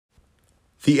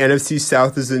The NFC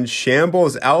South is in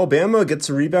shambles. Alabama gets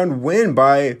a rebound win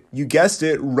by, you guessed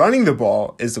it, running the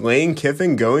ball. Is Lane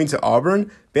Kiffin going to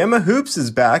Auburn? Bama Hoops is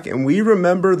back, and we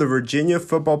remember the Virginia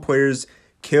football players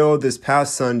killed this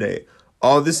past Sunday.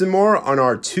 All this and more on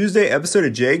our Tuesday episode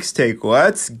of Jake's Take.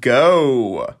 Let's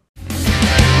go!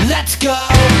 Let's go,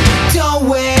 don't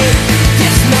wait,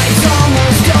 this night's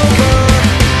almost over.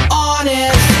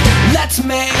 Honest, let's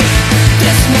make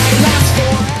this night last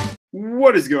forever.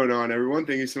 What is going on, everyone?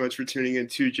 Thank you so much for tuning in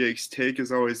to Jake's Take.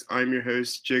 As always, I'm your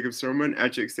host, Jacob Sermon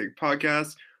at Jake's Take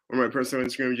Podcast, or my personal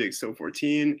Instagram,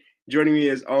 JakeSo14. Joining me,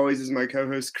 as always, is my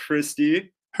co-host,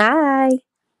 Christy. Hi.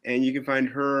 And you can find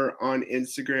her on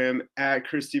Instagram at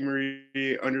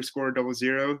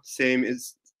ChristyMarie_00. Same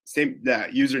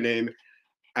that username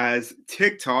as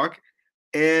TikTok.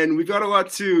 And we've got a lot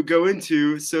to go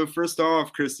into. So first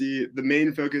off, Christy, the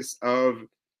main focus of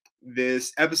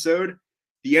this episode,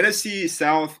 the NFC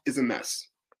South is a mess.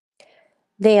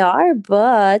 They are,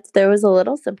 but there was a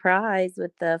little surprise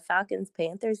with the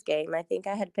Falcons-Panthers game. I think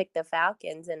I had picked the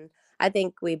Falcons, and I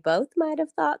think we both might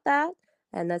have thought that,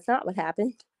 and that's not what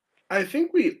happened. I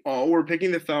think we all were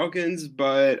picking the Falcons,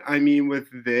 but I mean, with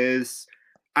this,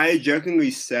 I jokingly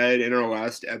said in our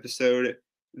last episode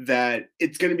that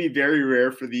it's going to be very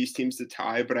rare for these teams to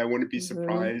tie, but I wouldn't be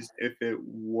surprised if it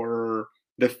were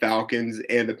the Falcons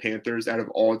and the Panthers out of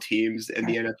all teams in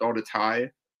the NFL to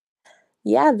tie.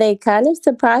 Yeah, they kind of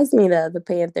surprised me, though, the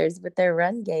Panthers, with their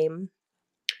run game.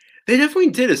 They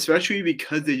definitely did, especially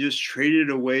because they just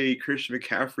traded away Christian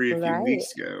McCaffrey a few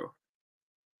weeks ago.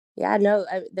 Yeah, no,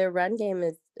 their run game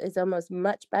is almost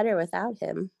much better without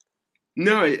him.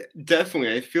 No,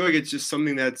 definitely. I feel like it's just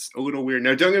something that's a little weird.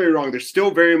 Now, don't get me wrong. They're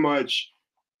still very much,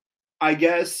 I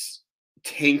guess,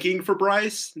 tanking for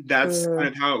Bryce. That's kind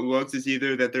of how it looks. Is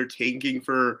either that they're tanking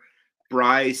for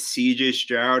Bryce, CJ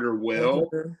Stroud, or Will.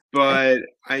 But,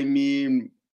 I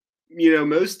mean, you know,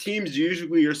 most teams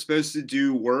usually are supposed to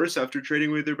do worse after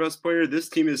trading away their best player. This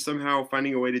team is somehow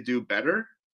finding a way to do better.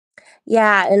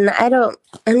 Yeah, and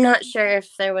I'm not sure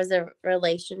if there was a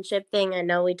relationship thing. I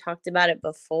know we talked about it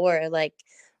before. Like,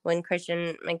 when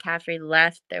Christian McCaffrey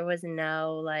left, there was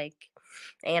no, like,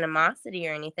 animosity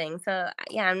or anything. So,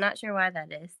 yeah, I'm not sure why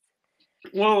that is.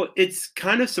 Well, it's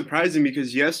kind of surprising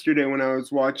because yesterday when I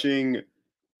was watching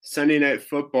Sunday Night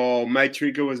Football, Mike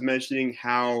Tirico was mentioning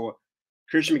how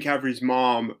Christian McCaffrey's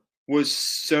mom was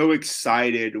so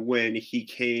excited when he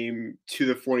came to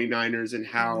the 49ers and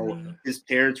how his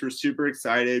parents were super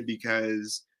excited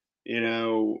because, you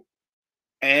know,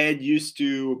 Ed used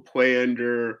to play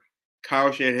under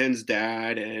Kyle Shanahan's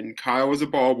dad, and Kyle was a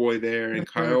ball boy there, and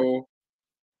Kyle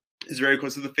is very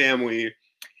close to the family.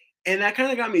 And that kind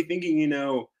of got me thinking, you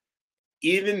know,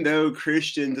 even though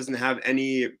Christian doesn't have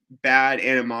any bad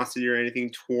animosity or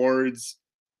anything towards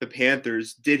the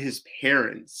Panthers, did his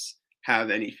parents have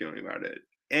any feeling about it?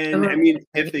 And, I mean,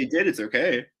 if they did, it's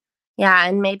okay. Yeah,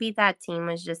 and maybe that team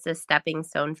was just a stepping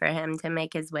stone for him to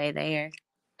make his way there.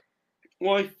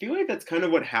 Well, I feel like that's kind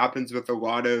of what happens with a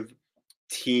lot of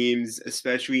teams,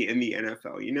 especially in the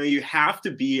NFL. You know, you have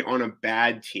to be on a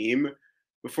bad team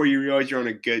before you realize you're on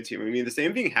a good team. I mean, the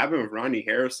same thing happened with Ronnie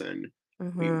Harrison.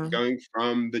 Going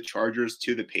from the Chargers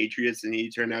to the Patriots, and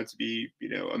he turned out to be, you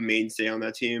know, a mainstay on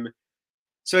that team.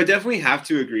 So I definitely have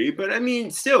to agree. But I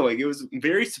mean, still, like, it was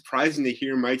very surprising to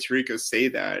hear Mike Tirico say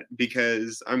that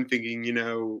because I'm thinking, you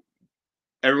know,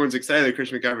 everyone's excited that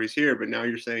Christian McCaffrey's here, but now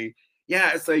you're saying,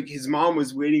 yeah, it's like his mom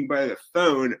was waiting by the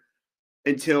phone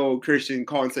until Christian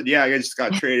called and said, yeah, I just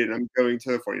got traded. I'm going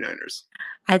to the 49ers.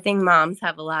 I think moms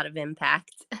have a lot of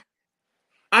impact.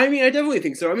 I mean, I definitely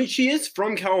think so. I mean, she is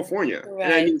from California. Right.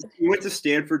 And I mean, she went to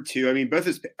Stanford too. I mean,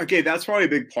 okay, that's probably a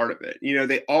big part of it. You know,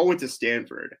 they all went to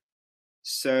Stanford.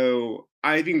 So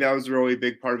I think that was a really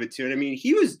big part of it too. And I mean,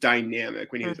 he was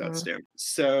dynamic when he was at Stanford.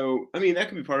 So, I mean, that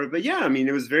could be part of it. But yeah, I mean,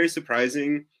 it was very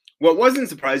surprising. What wasn't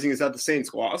surprising is that the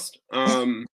Saints lost. I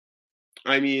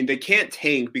mean, they can't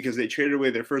tank because they traded away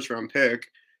their first round pick.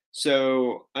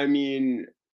 So, I mean,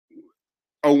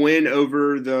 a win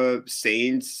over the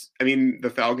Saints, I mean,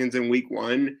 the Falcons in week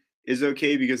 1 is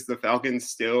okay because the Falcons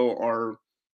still are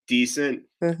decent.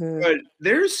 But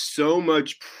there's so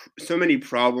many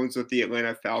problems with the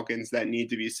Atlanta Falcons that need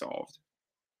to be solved.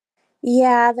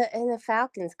 Yeah, and the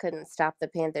Falcons couldn't stop the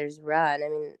Panthers' run. I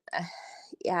mean,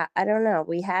 yeah, I don't know.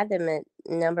 We had them at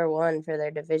number 1 for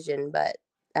their division, but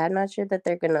I'm not sure that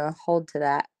they're going to hold to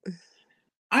that.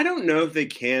 I don't know if they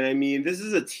can. I mean, this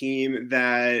is a team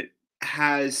that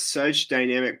has such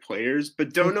dynamic players,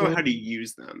 but don't know how to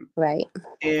use them. Right.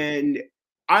 And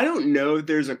I don't know if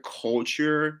there's a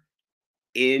culture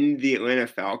in the Atlanta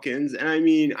Falcons. And I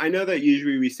mean, I know that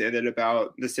usually we say that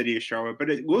about the city of Charlotte, but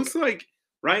it looks like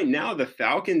right now the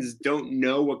Falcons don't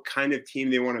know what kind of team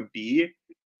they want to be.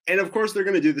 And of course, they're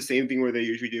going to do the same thing where they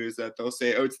usually do is that they'll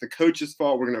say, oh, it's the coach's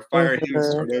fault. We're going to fire him and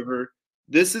Mhm. start over.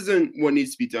 This isn't what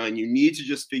needs to be done. You need to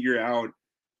just figure out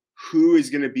who is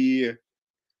going to be,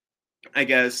 I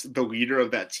guess, the leader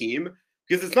of that team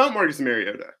because it's not Marcus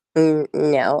Mariota.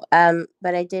 No.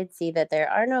 But I did see that there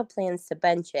are no plans to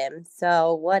bench him.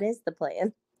 So what is the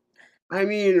plan? I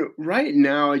mean, right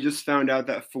now, I just found out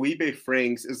that Felipe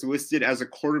Franks is listed as a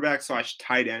quarterback slash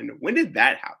tight end. When did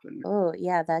that happen? Oh,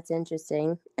 yeah, that's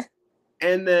interesting.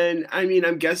 And then, I mean,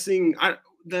 I'm guessing, I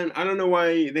don't know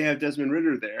why they have Desmond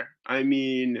Ritter there. I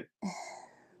mean,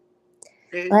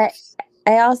 But it's,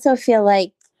 I also feel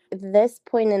like this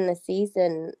point in the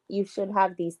season, you should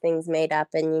have these things made up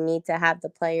and you need to have the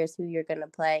players who you're going to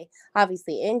play.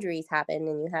 Obviously, injuries happen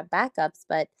and you have backups,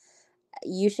 but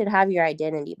you should have your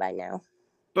identity by now.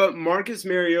 but Marcus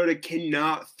Mariota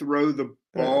cannot throw the Mm,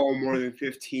 ball more than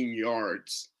 15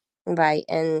 yards. right.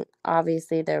 And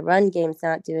obviously, their run game's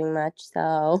not doing much.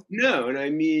 So, No, and I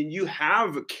mean, you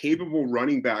have capable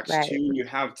running backs too, right. and you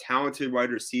have talented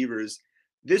wide receivers.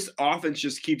 This offense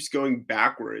just keeps going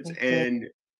backwards. Mhm, And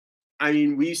I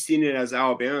mean, we've seen it as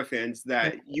Alabama fans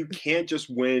that you can't just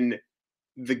win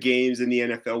the games in the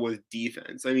NFL with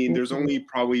defense. I mean, there's mhm, only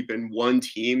probably been one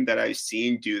team that I've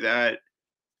seen do that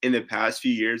in the past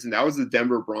few years, and that was the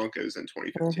Denver Broncos in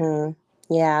 2015. mhm.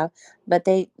 Yeah, but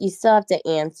you still have to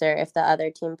answer if the other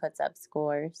team puts up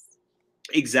scores.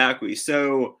 Exactly.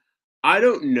 So I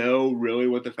don't know really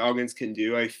what the Falcons can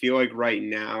do. I feel like right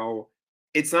now,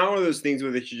 it's not one of those things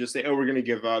where they should just say, oh, we're going to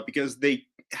give up because they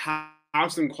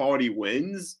have some quality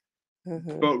wins.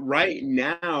 Mhm. But right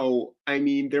now, I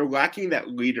mean, they're lacking that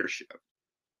leadership.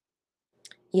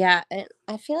 Yeah, and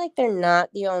I feel like they're not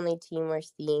the only team we're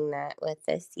seeing that with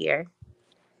this year.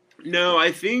 No,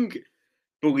 I think,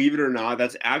 believe it or not,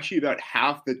 that's actually about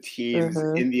half the teams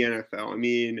Mhm. in the NFL. I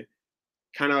mean,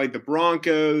 kind of like the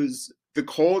Broncos, the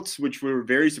Colts, which were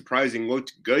very surprising,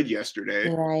 looked good yesterday.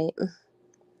 Right.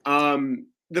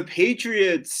 The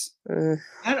Patriots, Mm.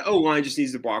 that O line just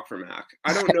needs to block for Mac.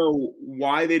 I don't know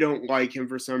why they don't like him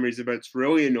for some reason, but it's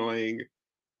really annoying.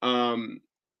 Um,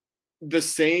 the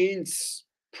Saints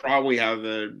probably have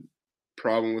a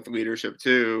problem with leadership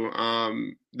too.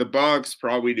 The Bucks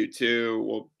probably do too.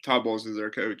 Well, Todd Bowles is their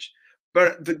coach.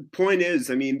 But the point is,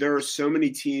 I mean, there are so many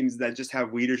teams that just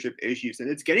have leadership issues, and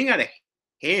it's getting out of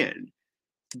hand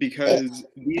It, because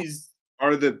these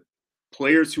are the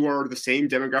players who are the same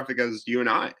demographic as you and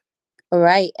I.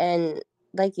 right, and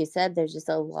like you said, there's just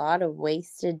a lot of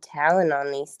wasted talent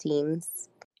on these teams.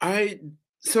 I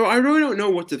so I really don't know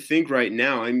what to think right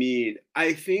now. I mean,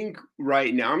 I think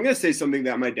right now I'm gonna say something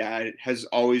that my dad has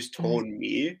always Mhm. told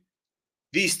me.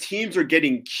 These teams are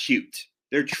getting cute.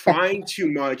 They're trying too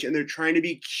much and they're trying to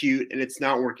be cute and it's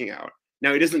not working out.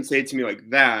 Now he doesn't say it to me like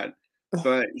that,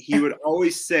 but he would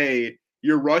always say,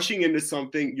 "You're rushing into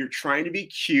something, you're trying to be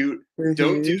cute.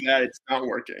 Don't do Mhm. that, it's not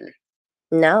working."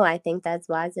 No, I think that's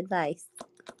wise advice.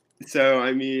 So,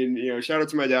 I mean, shout out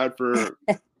to my dad for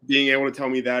being able to tell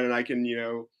me that, and I can,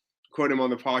 quote him on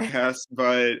the podcast.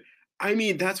 But I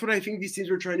mean, that's what I think these teams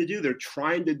are trying to do. They're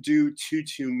trying to do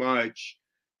too much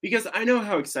because I know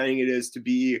how exciting it is to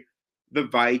be the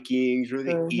Vikings or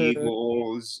the Mhm.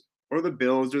 Eagles or the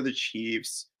Bills or the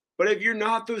Chiefs. But if you're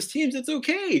not those teams, it's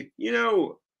okay.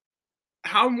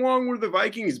 How long were the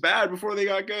Vikings bad before they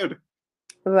got good?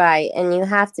 Right, and you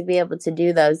have to be able to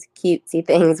do those cutesy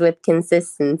things with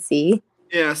consistency.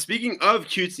 Yeah, speaking of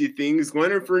cutesy things,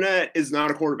 Leonard Fournette is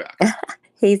not a quarterback.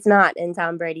 He's not, and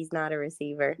Tom Brady's not a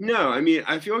receiver. No, I mean,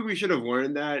 I feel like we should have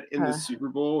learned that in the Uh, Super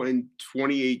Bowl in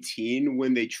 2018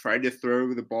 when they tried to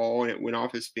throw the ball and it went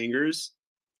off his fingers.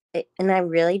 and I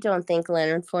really don't think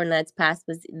Leonard Fournette's pass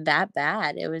was that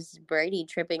bad. It was Brady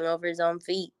tripping over his own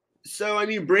feet. So, I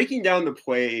mean, breaking down the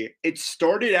play, it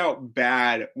started out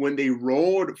bad when they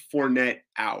rolled Fournette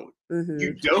out. You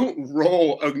Mhm. don't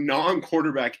roll a non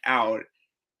quarterback out.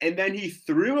 And then he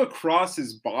threw across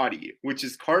his body, which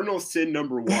is cardinal sin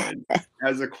number one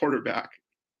as a quarterback.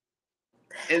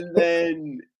 And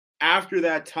then after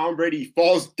that, Tom Brady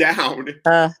falls down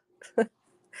Uh,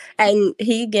 and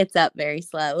he gets up very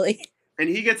slowly. and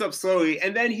he gets up slowly,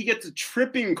 and then he gets a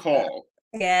tripping call.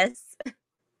 Yes.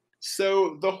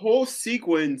 So the whole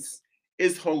sequence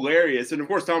is hilarious. And of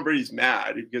course, Tom Brady's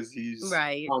mad because he's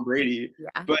Right. Tom Brady.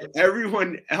 Yeah. But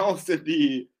everyone else at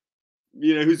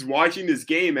who's watching this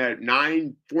game at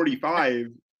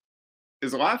 9:45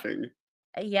 is laughing.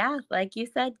 Yeah, like you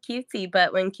said, cutesy,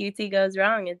 but when cutesy goes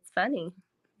wrong, it's funny.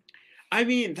 I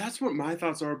mean, that's what my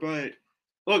thoughts are. But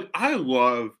Look, I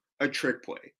love a trick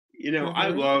play. I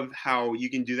Mhm. love how you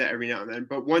can do that every now and then.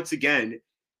 But once again,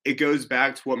 it goes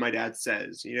back to what my dad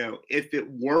says. If it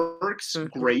works,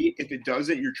 Mhm. great. If it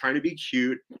doesn't, you're trying to be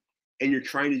cute and you're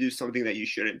trying to do something that you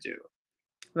shouldn't do.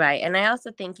 Right, and I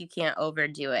also think you can't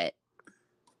overdo it.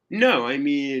 No, I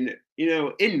mean,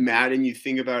 in Madden, you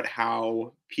think about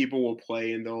how people will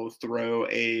play and they'll throw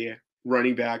a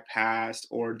running back pass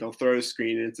or they'll throw a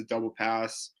screen and it's a double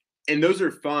pass. And those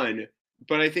are fun.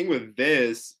 But I think with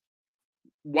this,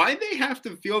 why they have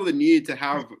to feel the need to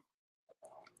have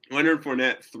Leonard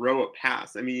Fournette throw a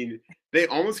pass? I mean, they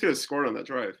almost could have scored on that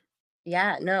drive.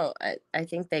 Yeah, no, I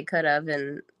think they could have,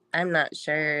 and I'm not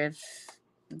sure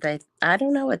if I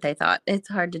don't know what they thought. It's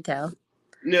hard to tell.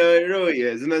 No, it really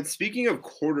is. And then speaking of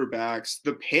quarterbacks,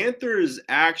 the Panthers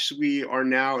actually are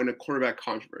now in a quarterback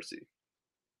controversy.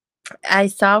 I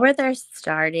saw where they're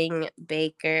starting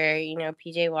Baker,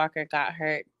 PJ Walker got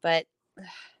hurt, but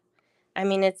I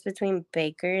mean, it's between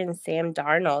Baker and Sam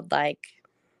Darnold. Like,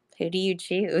 who do you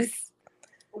choose?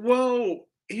 Well,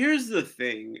 here's the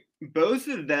thing. Both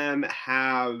of them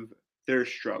have their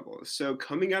struggles. So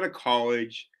coming out of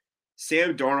college,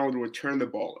 Sam Darnold would turn the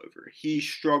ball over. He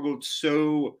struggled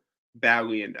so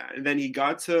badly in that. And then he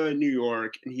got to New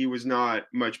York and he was not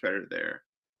much better there.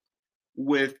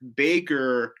 With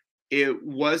Baker, it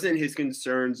wasn't his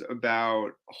concerns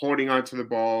about holding onto the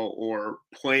ball or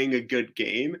playing a good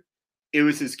game. It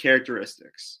was his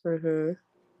characteristics. Mhm.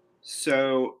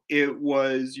 So it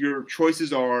was your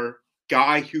choices are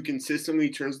guy who consistently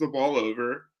turns the ball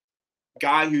over,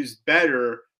 guy who's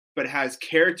better but has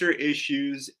character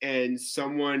issues, and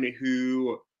someone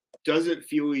who doesn't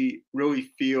really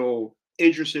feel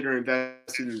interested or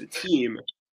invested in the team.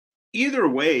 Either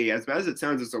way, as bad as it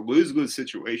sounds, it's a lose-lose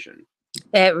situation.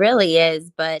 It really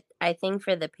is, but I think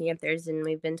for the Panthers, and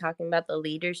we've been talking about the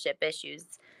leadership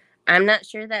issues, I'm not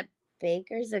sure that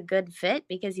Baker's a good fit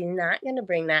because he's not going to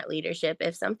bring that leadership.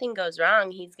 If something goes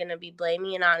wrong, he's going to be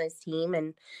blaming it on his team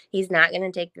and he's not going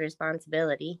to take the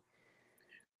responsibility.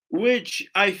 Which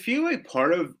I feel like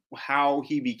part of how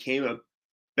he became a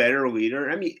better leader.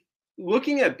 I mean,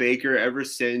 looking at Baker ever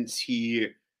since he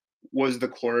was the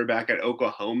quarterback at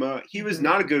Oklahoma, he was Mhm.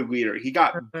 not a good leader. He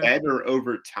got Mhm. better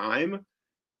over time,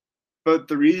 but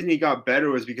the reason he got better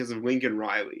was because of Lincoln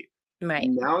Riley. Right.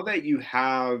 Now that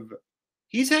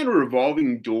he's had a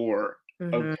revolving door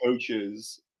of Mhm.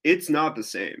 coaches, it's not the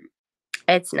same.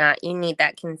 It's not. You need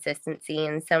that consistency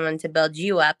and someone to build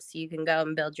you up so you can go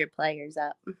and build your players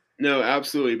up. No,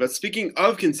 absolutely. But speaking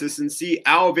of consistency,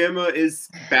 Alabama is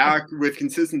back with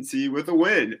consistency with a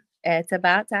win. It's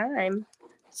about time.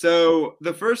 So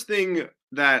the first thing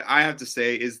that I have to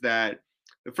say is that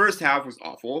the first half was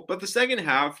awful, but the second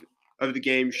half of the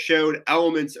game showed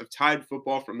elements of tied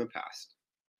football from the past.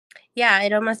 Yeah,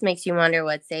 it almost makes you wonder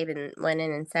what Saban went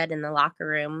in and said in the locker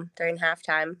room during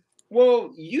halftime.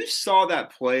 Well, you saw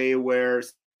that play where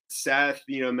Seth,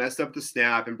 messed up the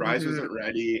snap and Bryce Mhm. wasn't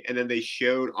ready, and then they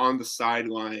showed on the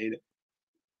sideline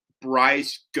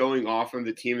Bryce going off on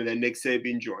the team and then Nick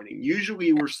Saban joining.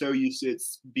 Usually we're so used to it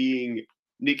being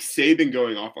Nick Saban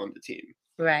going off on the team.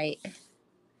 Right.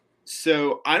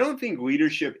 So I don't think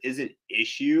leadership is an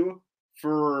issue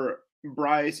for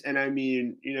Bryce. And I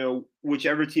mean,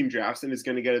 whichever team drafts him is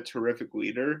going to get a terrific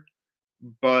leader.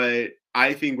 But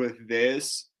I think with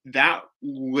this, that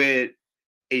lit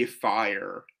a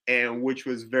fire, and which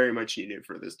was very much needed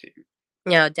for this team.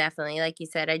 No, definitely. Like you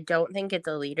said, I don't think it's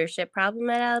a leadership problem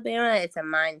at Alabama. It's a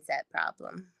mindset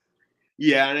problem.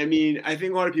 Yeah, and I mean, I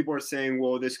think a lot of people are saying,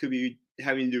 well, this could be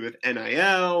having to do with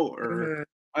NIL or Mhm.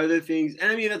 other things.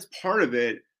 And I mean, that's part of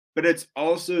it, but it's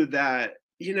also that,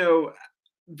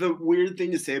 the weird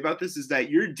thing to say about this is that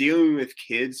you're dealing with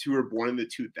kids who were born in the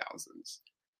 2000s.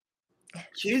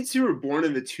 Kids who were born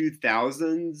in the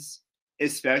 2000s,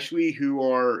 especially who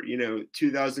are,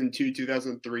 2002,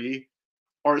 2003,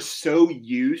 are so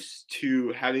used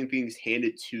to having things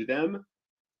handed to them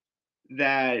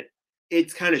that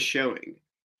it's kind of showing.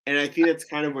 And I think that's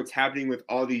kind of what's happening with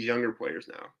all these younger players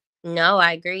now. No,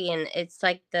 I agree. And it's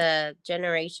like the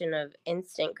generation of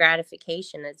instant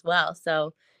gratification as well.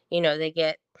 So,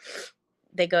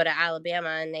 they go to Alabama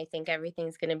and they think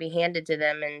everything's going to be handed to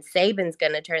them and Saban's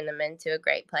going to turn them into a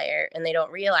great player. And they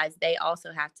don't realize they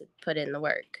also have to put in the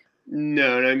work.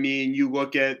 No, and I mean, you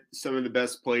look at some of the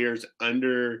best players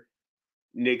under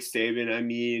Nick Saban, I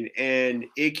mean, and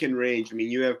it can range. I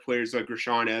mean, you have players like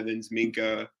Rashawn Evans,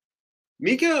 Minka.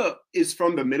 Minka is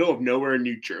from the middle of nowhere in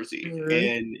New Jersey, Mhm.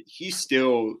 and he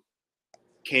still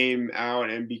came out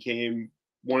and became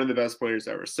one of the best players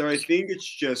ever. So I think it's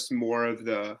just more of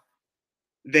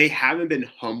they haven't been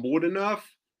humbled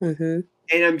enough. Mhm.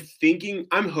 And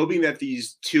I'm hoping that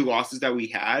these 2 losses that we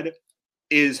had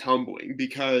is humbling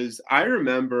because I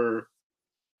remember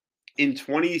in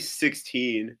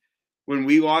 2016 when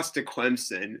we lost to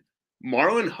Clemson,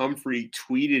 Marlon Humphrey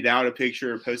tweeted out a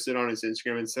picture, posted on his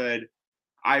Instagram and said,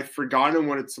 "I've forgotten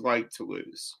what it's like to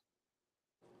lose."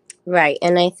 Right.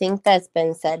 And I think that's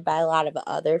been said by a lot of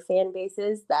other fan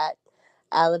bases that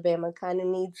Alabama kind of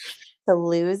needs to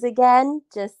lose again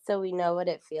just so we know what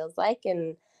it feels like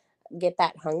and get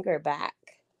that hunger back.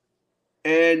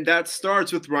 And that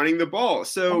starts with running the ball.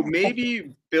 So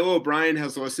maybe Bill O'Brien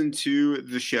has listened to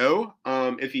the show.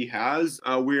 If he has,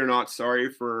 we are not sorry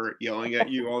for yelling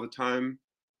at you all the time.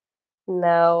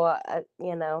 No,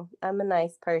 I'm a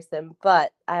nice person,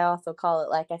 but I also call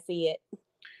it like I see it.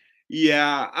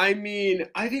 Yeah, I mean,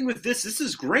 I think with this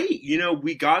is great.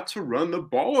 We got to run the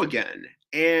ball again.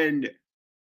 And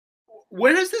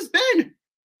where has this been?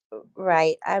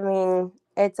 Right. I mean,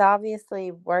 it's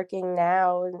obviously working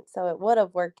now, and so it would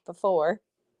have worked before.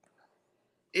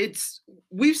 It's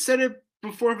We've said it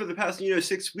before for the past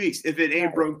 6 weeks. If it ain't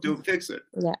Right. broke, don't fix it.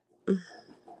 Yeah.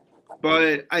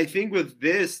 But I think with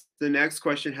this, the next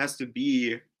question has to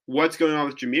be what's going on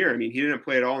with Jameer? I mean, he didn't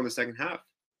play at all in the second half.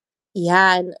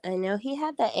 Yeah, and I know he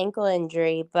had that ankle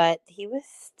injury, but he was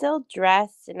still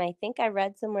dressed. And I think I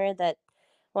read somewhere that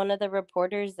one of the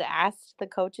reporters asked the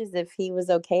coaches if he was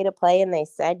okay to play, and they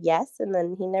said yes, and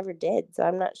then he never did. So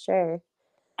I'm not sure.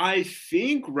 I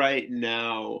think right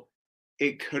now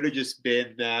it could have just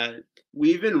been that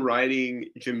we've been writing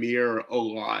Jameer a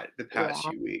lot the past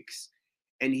Yeah. few weeks,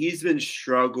 and he's been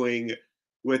struggling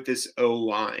with this O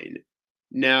line.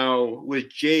 Now, with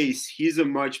Jace, he's a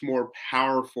much more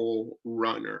powerful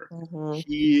runner. Hmm.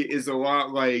 He is a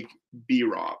lot like B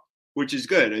Rob, which is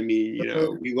good. I mean,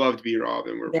 Hmm. we loved B Rob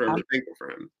and we're Yeah. forever thankful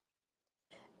for him.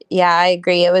 Yeah, I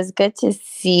agree. It was good to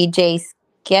see Jace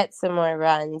get some more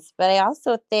runs, but I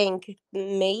also think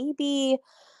maybe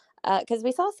because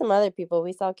we saw some other people.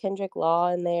 We saw Kendrick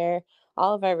Law in there.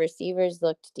 All of our receivers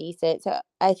looked decent. So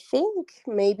I think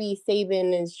maybe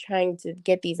Saban is trying to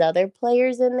get these other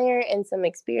players in there and some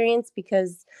experience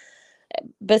because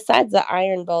besides the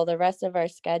Iron Bowl, the rest of our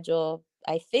schedule,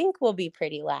 I think, will be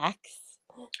pretty lax.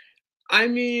 I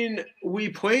mean, we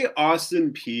play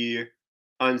Austin P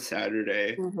on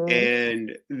Saturday, Hmm.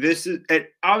 and this is and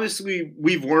obviously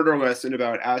we've learned our lesson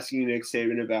about asking Nick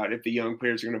Saban about if the young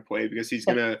players are going to play because he's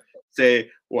going to say,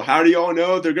 "Well, how do y'all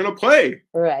know they're going to play?"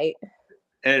 Right.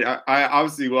 And I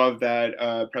obviously love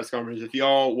that press conference. If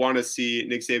y'all want to see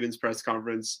Nick Saban's press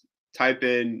conference, type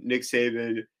in Nick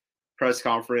Saban press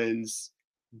conference,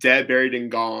 dead, buried,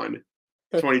 and gone,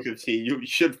 2015. You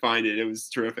should find it. It was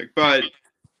terrific, but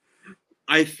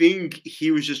I think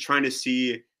he was just trying to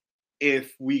see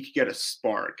if we could get a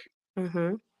spark.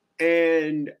 Hmm.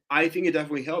 And I think it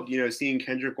definitely helped, seeing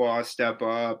Kendrick Law step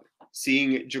up,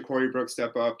 seeing Ja'Cory Brooks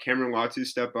step up, Cameron Latu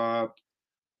step up.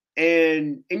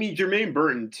 And I mean, Jermaine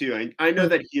Burton, too. I know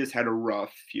that he has had a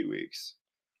rough few weeks.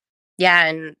 Yeah,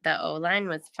 and the O line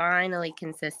was finally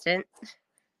consistent.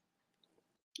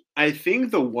 I think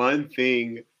the one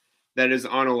thing that is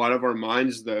on a lot of our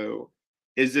minds, though,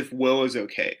 is if Will is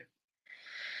okay.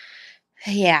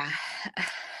 Yeah.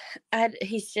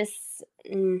 He's just,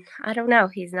 I don't know.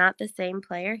 He's not the same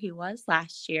player he was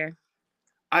last year.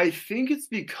 I think it's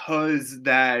because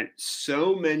that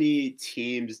so many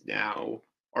teams now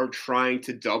are trying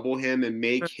to double him and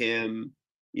make him,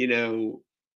 you know,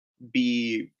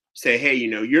 say, hey,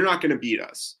 you're not going to beat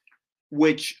us,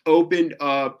 which opened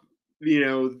up,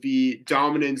 the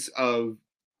dominance of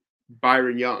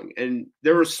Byron Young. And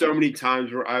there were so many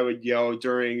times where I would yell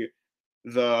during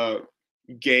the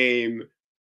game,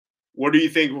 what do you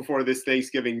think before this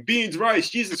Thanksgiving? Beans, rice,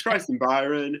 Jesus Christ, and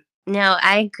Byron. No,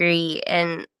 I agree.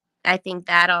 And I think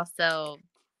that also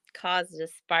caused a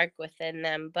spark within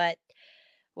them. But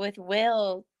with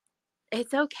Will,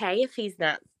 it's okay if he's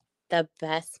not the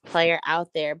best player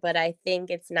out there, but I think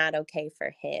it's not okay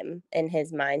for him and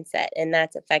his mindset, and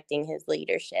that's affecting his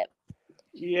leadership.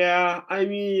 Yeah, I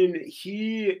mean,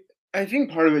 I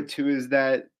think part of it too is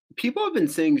that people have been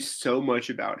saying so much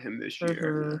about him this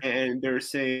year. Hmm. And they're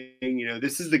saying,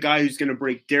 this is the guy who's going to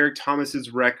break Derek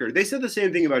Thomas's record. They said the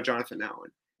same thing about Jonathan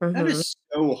Allen. That Hmm. is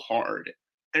so hard.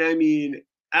 And I mean,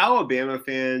 Alabama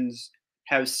fans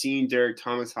have seen Derek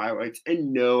Thomas highlights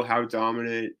and know how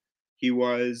dominant he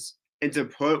was. And to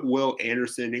put Will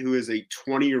Anderson, who is a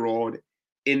 20-year-old,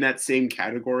 in that same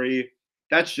category,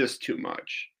 that's just too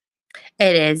much.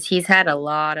 It is. He's had a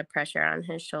lot of pressure on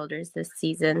his shoulders this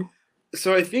season.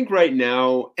 So I think right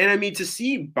now, and I mean, to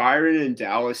see Byron and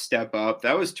Dallas step up,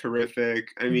 that was terrific.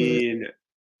 I Mhm. mean,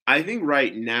 I think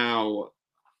right now,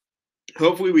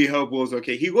 hopefully we hope Will's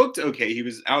okay. He looked okay. He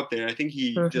was out there. I think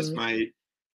he just Hmm. might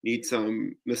need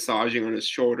some massaging on his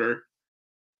shoulder.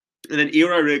 And then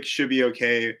Eli Rick should be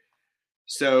okay.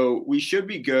 So we should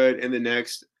be good in the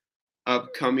next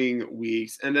upcoming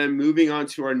weeks. And then moving on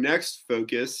to our next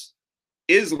focus,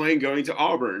 is Lane going to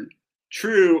Auburn?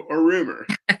 True or rumor?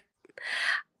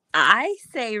 I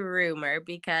say rumor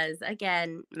because,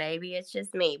 again, maybe it's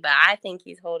just me, but I think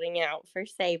he's holding out for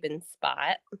Saban's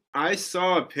spot. I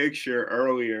saw a picture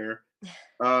earlier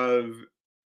of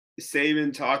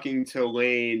Saban talking to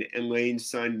Lane and Lane's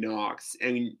son Knox,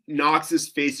 and Knox's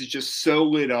face is just so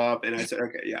lit up. And I said,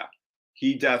 okay, yeah,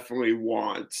 he definitely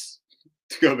wants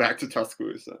to go back to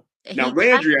Tuscaloosa. Now, He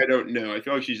Landry, I don't know. I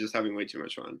feel like she's just having way too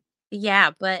much fun.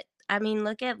 Yeah, but I mean,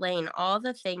 look at Lane. All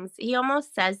the things he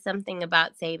almost says something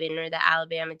about Saban or the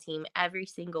Alabama team every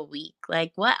single week.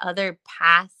 Like, what other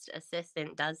past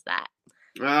assistant does that?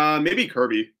 Maybe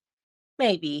Kirby.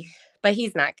 Maybe, but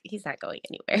he's not going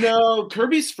anywhere. No,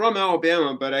 Kirby's from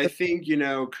Alabama, but I think,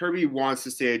 Kirby wants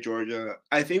to stay at Georgia.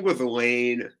 I think with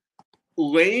Lane,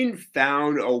 Lane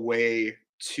found a way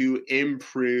to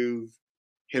improve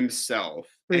himself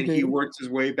and he Hmm. worked his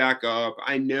way back up.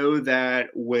 I know that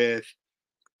with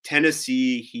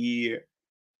Tennessee, he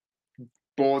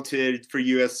bolted for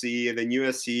USC, and then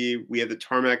USC, we had the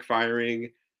tarmac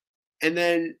firing. And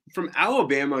then from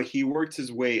Alabama, he worked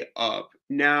his way up.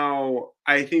 Now,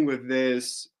 I think with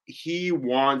this, he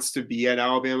wants to be at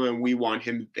Alabama and we want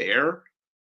him there.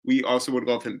 We also would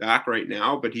love him back right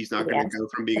now, but he's not going to Yes. go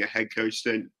from being a head coach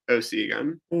to an OC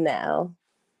again. No.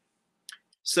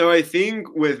 So I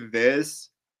think with this,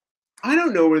 I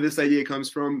don't know where this idea comes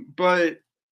from, but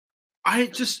I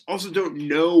just also don't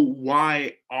know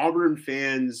why Auburn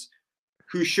fans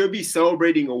who should be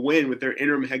celebrating a win with their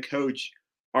interim head coach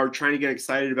are trying to get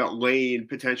excited about Lane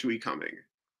potentially coming.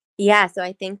 Yeah, so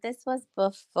I think this was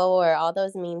before all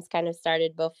those memes kind of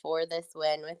started before this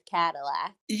win with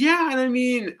Cadillac. Yeah, and I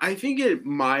mean, I think it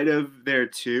might have there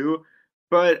too,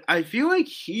 but I feel like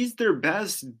he's their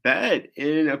best bet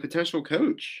in a potential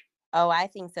coach. Oh, I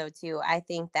think so too. I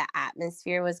think the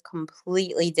atmosphere was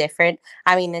completely different.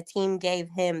 I mean, the team gave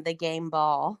him the game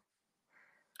ball.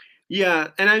 Yeah,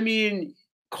 and I mean,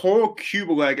 Cole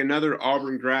Kubelik, another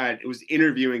Auburn grad, was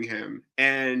interviewing him,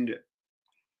 and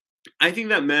I think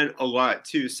that meant a lot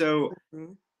too. So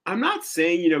Mhm. I'm not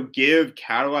saying, give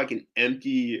Cadillac an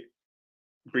empty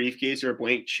briefcase or a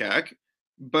blank check,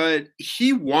 but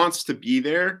he wants to be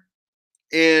there.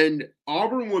 And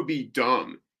Auburn would be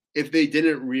dumb if they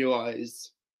didn't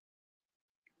realize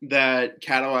that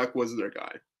Cadillac was their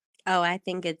guy. Oh, I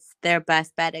think it's their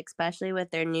best bet, especially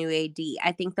with their new AD.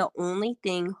 I think the only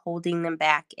thing holding them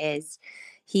back is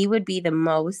he would be the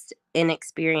most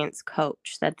inexperienced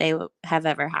coach that they have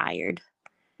ever hired.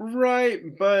 Right,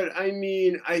 but I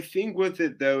mean, I think with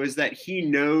it though is that he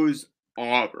knows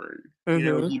Auburn.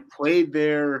 Hmm. He played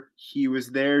there. He was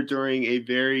there during a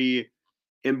very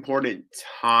important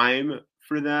time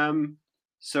for them.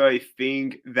 So I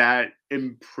think that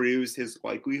improves his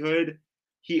likelihood.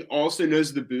 He also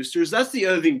knows the boosters. That's the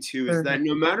other thing too, is Hmm. that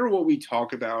no matter what we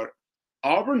talk about,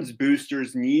 Auburn's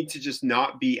boosters need to just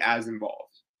not be as involved.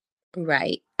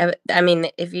 Right. I mean,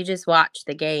 if you just watch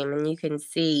the game and you can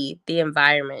see the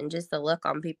environment and just the look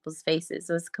on people's faces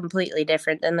was completely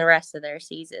different than the rest of their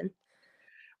season.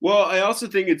 Well, I also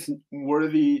think it's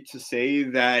worthy to say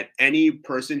that any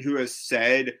person who has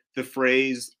said the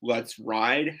phrase "let's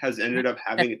ride" has ended up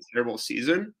having a terrible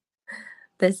season.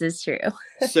 This is true.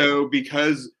 So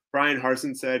because Brian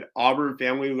Harsin said Auburn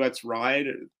family, let's ride,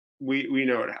 we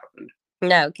know what happened.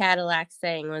 No, Cadillac's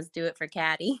saying was do it for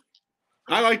Caddy.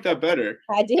 I like that better.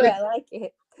 I do. But I like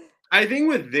it. I think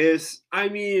with this, I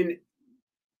mean,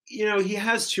 he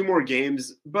has two more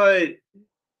games, but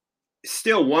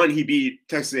still one he beat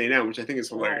Texas A&M, which I think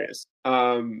is Right. hilarious.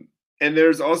 And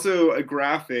there's also a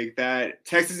graphic that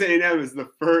Texas A&M is the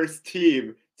first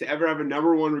team to ever have a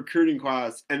number one recruiting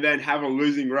class and then have a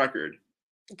losing record.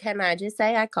 Can I just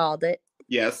say I called it?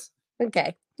 Yes,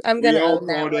 Okay. I'm we gonna all own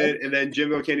that called one. it, and then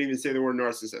Jimbo can't even say the word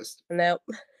narcissist. Nope.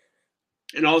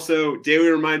 And also, daily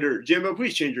reminder, Jimbo,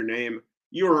 please change your name.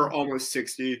 You are Oh, almost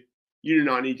 60. You do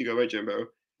not need to go by Jimbo.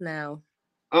 no.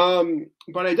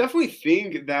 But I definitely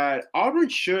think that Auburn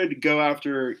should go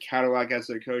after Cadillac as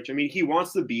their coach. I mean, he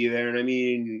wants to be there, and I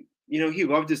mean, he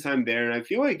loved his time there. And I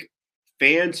feel like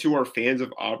fans who are fans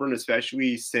of Auburn,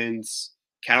 especially since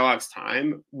Cadillac's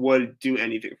time, would do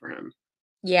anything for him.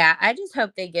 Yeah, I just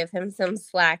hope they give him some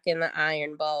slack in the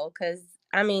Iron Bowl because,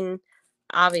 I mean,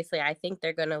 obviously, I think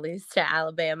they're going to lose to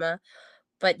Alabama,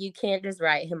 but you can't just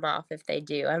write him off if they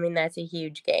do. I mean, that's a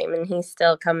huge game, and he's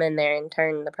still come in there and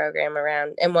turned the program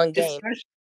around in one game. Especially,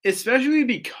 especially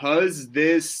because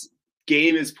this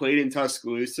game is played in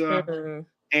Tuscaloosa, Mhm.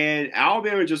 and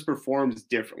Alabama just performs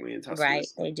differently in Right,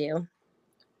 Tuscaloosa. they do.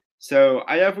 So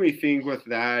I definitely think with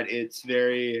that, it's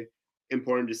very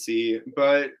important to see.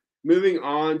 But moving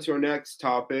on to our next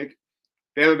topic,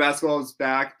 Bama basketball is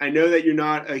back. I know that you're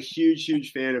not a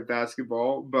huge fan of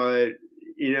basketball, but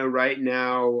right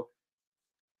now,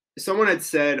 someone had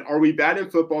said, "Are we bad in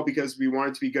football because we want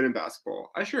it to be good in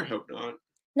basketball?" I sure hope not.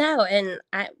 No, and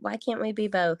why can't we be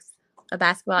both? A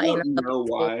basketball I and don't a know football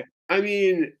school. why. I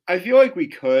mean, I feel like we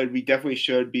could. We definitely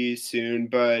should be soon.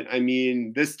 But I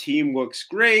mean, this team looks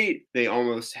great. They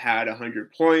almost had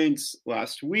 100 points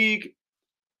last week.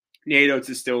 Nate Oates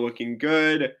is still looking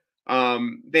good.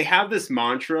 They have this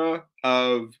mantra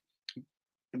of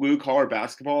blue collar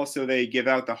basketball, so they give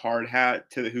out the hard hat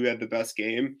to who had the best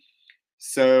game.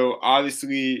 So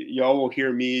obviously, y'all will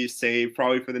hear me say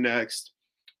probably for the next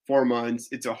 4 months,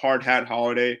 it's a hard hat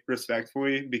holiday,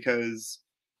 respectfully, because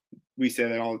we say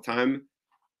that all the time.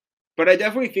 But I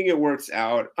definitely think it works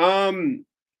out. I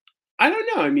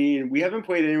don't know. I mean, we haven't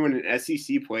played anyone in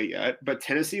SEC play yet, but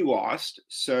Tennessee lost,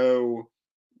 so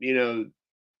you know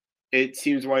it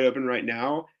seems wide open right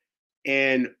now,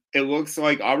 and it looks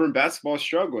like Auburn basketball is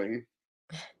struggling.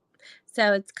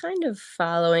 So it's kind of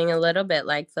following a little bit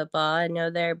like football. I know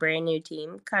they're a brand new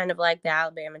team, kind of like the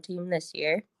Alabama team this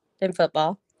year in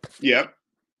football. Yep.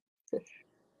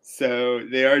 So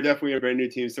they are definitely a brand new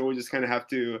team. So we'll just kind of have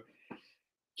to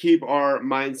keep our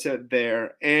mindset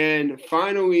there. And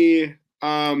finally,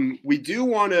 we do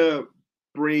want to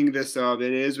bring this up.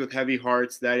 It is with heavy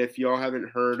hearts that if y'all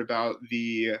haven't heard about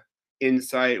the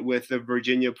insight with the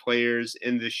Virginia players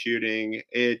in the shooting,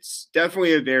 it's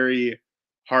definitely a very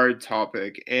hard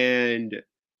topic. And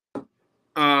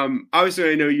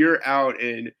obviously, I know you're out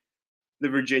in the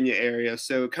Virginia area.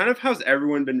 So, kind of how's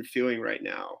everyone been feeling right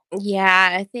now? Yeah,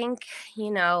 I think,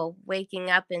 waking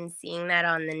up and seeing that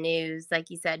on the news, like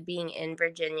you said, being in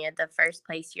Virginia, the first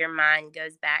place your mind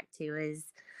goes back to is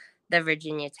the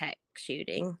Virginia Tech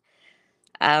shooting.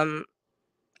 Um,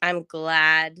 I'm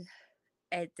glad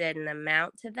it didn't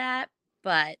amount to that,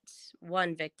 but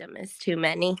one victim is too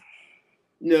many.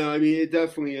 No, I mean, it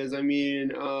definitely is. I mean,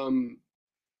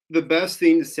 the best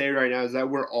thing to say right now is that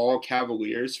we're all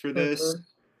Cavaliers for this. Mhm.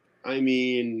 I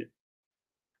mean,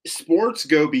 sports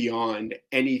go beyond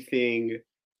anything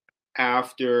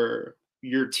after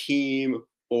your team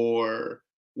or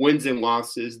wins and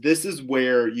losses. This is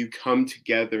where you come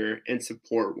together and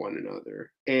support one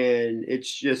another. And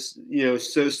it's just,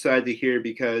 so sad to hear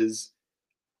because,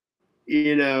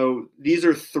 these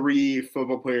are three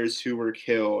football players who were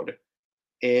killed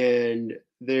and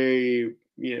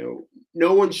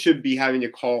no one should be having to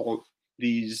call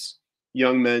these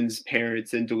young men's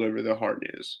parents and deliver the hard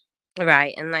news.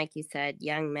 Right. And like you said,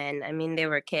 young men, I mean, they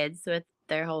were kids with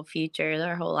their whole future,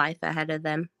 their whole life ahead of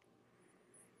them.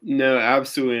 No,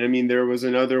 absolutely. I mean, there was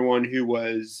another one who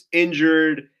was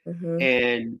injured, Hmm.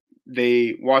 and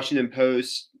the Washington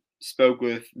Post spoke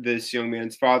with this young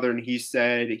man's father, and he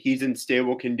said he's in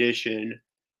stable condition,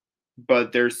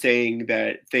 but they're saying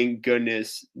that thank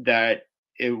goodness that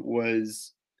it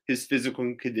was his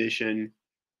physical condition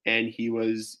and he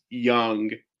was young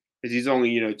because he's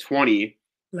only 20.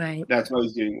 Right. That's why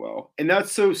he's doing well, and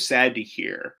that's so sad to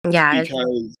hear Yeah, it's a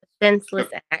because senseless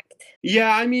act.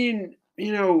 yeah, I mean,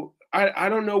 I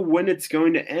don't know when it's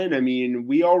going to end. I mean,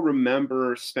 we all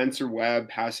remember Spencer Webb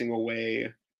passing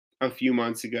away a few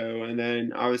months ago, and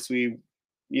then obviously,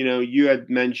 you had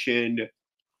mentioned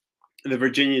the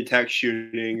Virginia Tech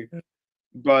shooting,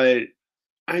 but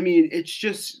I mean, it's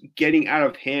just getting out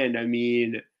of hand. I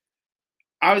mean,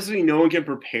 obviously, no one can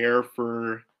prepare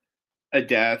for a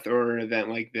death or an event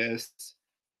like this,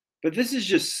 but this is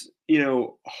just,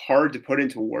 hard to put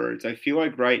into words. I feel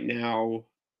like right now,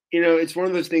 it's one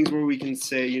of those things where we can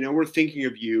say, we're thinking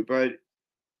of you, but,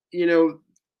 you know,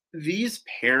 these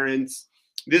parents,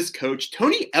 this coach,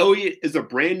 Tony Elliott is a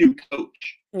brand new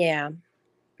coach. Yeah.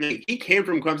 Like, he came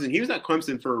from Clemson. He was at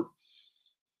Clemson for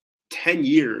 10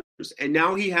 years, and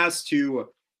now he has to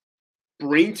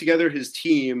bring together his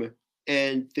team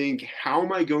and think, how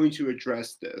am I going to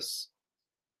address this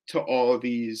to all of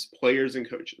these players and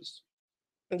coaches?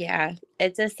 Yeah.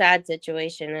 It's a sad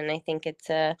situation. And I think it's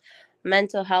a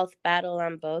mental health battle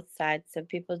on both sides. So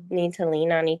people need to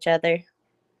lean on each other.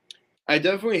 I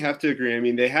definitely have to agree. I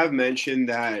mean, they have mentioned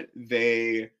that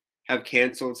they have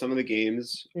canceled some of the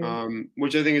games, Mm.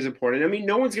 which I think is important. I mean,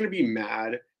 no one's going to be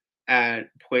mad at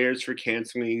players for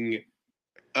canceling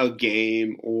a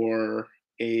game or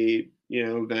a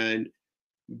event,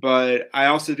 but I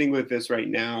also think with this right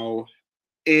now,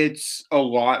 it's a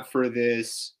lot for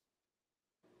this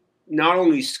not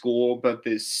only school, but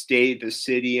the state, the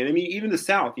city, and I mean, even the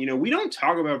South. You know, we don't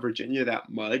talk about Virginia that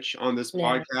much on this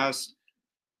Yeah. podcast,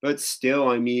 but still,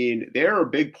 I mean, they're a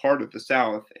big part of the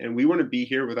South, and we wouldn't be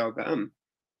here without them.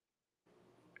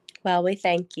 Well, we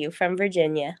thank you from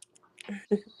Virginia.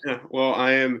 Yeah, well,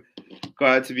 I am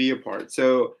glad to be a part.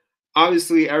 So,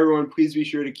 obviously, everyone, please be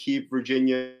sure to keep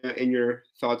Virginia in your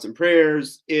thoughts and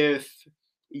prayers. If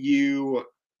you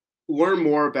learn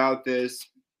more about this,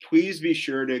 please be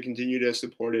sure to continue to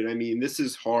support it. I mean, this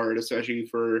is hard, especially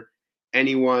for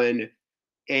anyone.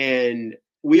 And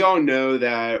we all know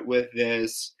that with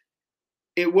this,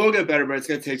 it will get better, but it's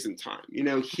going to take some time. You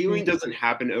know, healing doesn't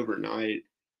happen overnight.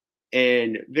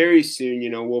 And very soon, you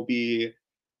know, we'll be,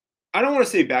 I don't want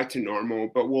to say back to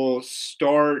normal, but we'll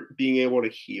start being able to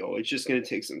heal. It's just going to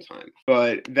take some time.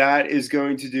 But that is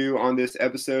going to do on this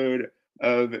episode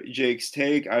of Jake's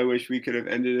Take. I wish we could have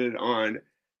ended it on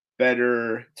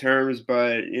better terms,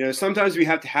 but you know, sometimes we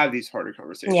have to have these harder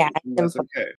conversations. Yeah, And that's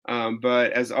okay.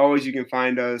 But as always, you can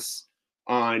find us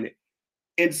on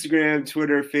Instagram,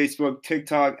 Twitter, Facebook,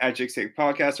 TikTok at Jake's Take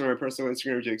Podcast, or my personal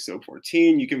Instagram,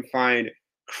 JakeSo14. You can find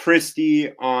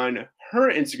Christy on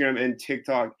her Instagram and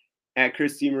TikTok at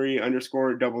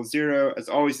ChristyMarie_00. As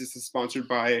always, this is sponsored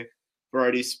by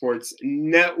Variety Sports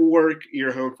Network,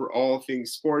 your home for all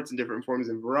things sports in different forms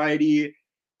and variety.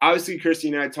 Obviously, Christy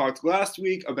and I talked last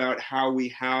week about how we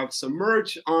have some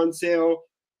merch on sale.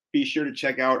 Be sure to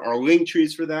check out our link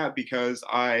trees for that because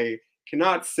I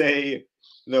cannot say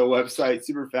the website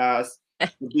super fast.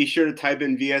 Be sure to type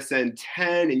in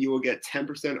VSN10 and you will get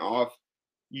 10% off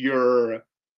your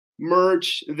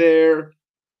merch there.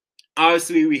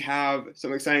 Obviously, we have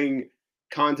some exciting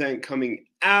content coming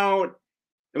out.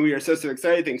 And we are so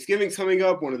excited. Thanksgiving's coming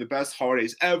up, one of the best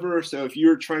holidays ever. So if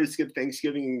you're trying to skip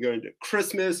Thanksgiving and go into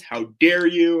Christmas, how dare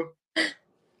you?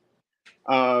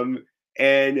 And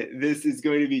this is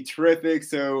going to be terrific.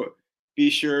 So be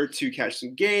sure to catch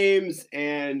some games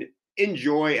and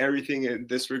enjoy everything in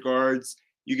this regards.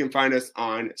 You can find us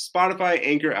on Spotify,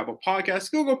 Anchor, Apple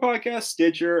Podcasts, Google Podcasts,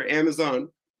 Stitcher, Amazon.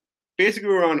 Basically,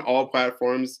 we're on all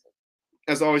platforms.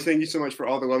 As always, thank you so much for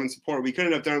all the love and support. We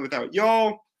couldn't have done it without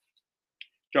y'all.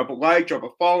 Drop a like, drop a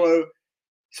follow,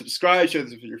 subscribe, share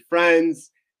this with your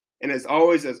friends. And as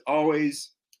always,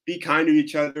 be kind to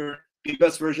each other. Be the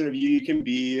best version of you can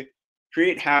be.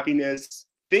 Create happiness.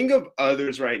 Think of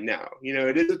others right now. You know,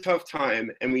 it is a tough time,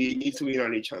 and we need to lean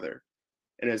on each other.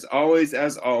 And as always,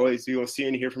 we will see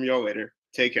and hear from y'all later.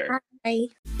 Take care. Bye.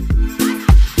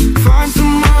 Find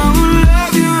someone who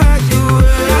love you right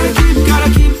away.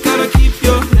 Gotta keep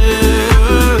your head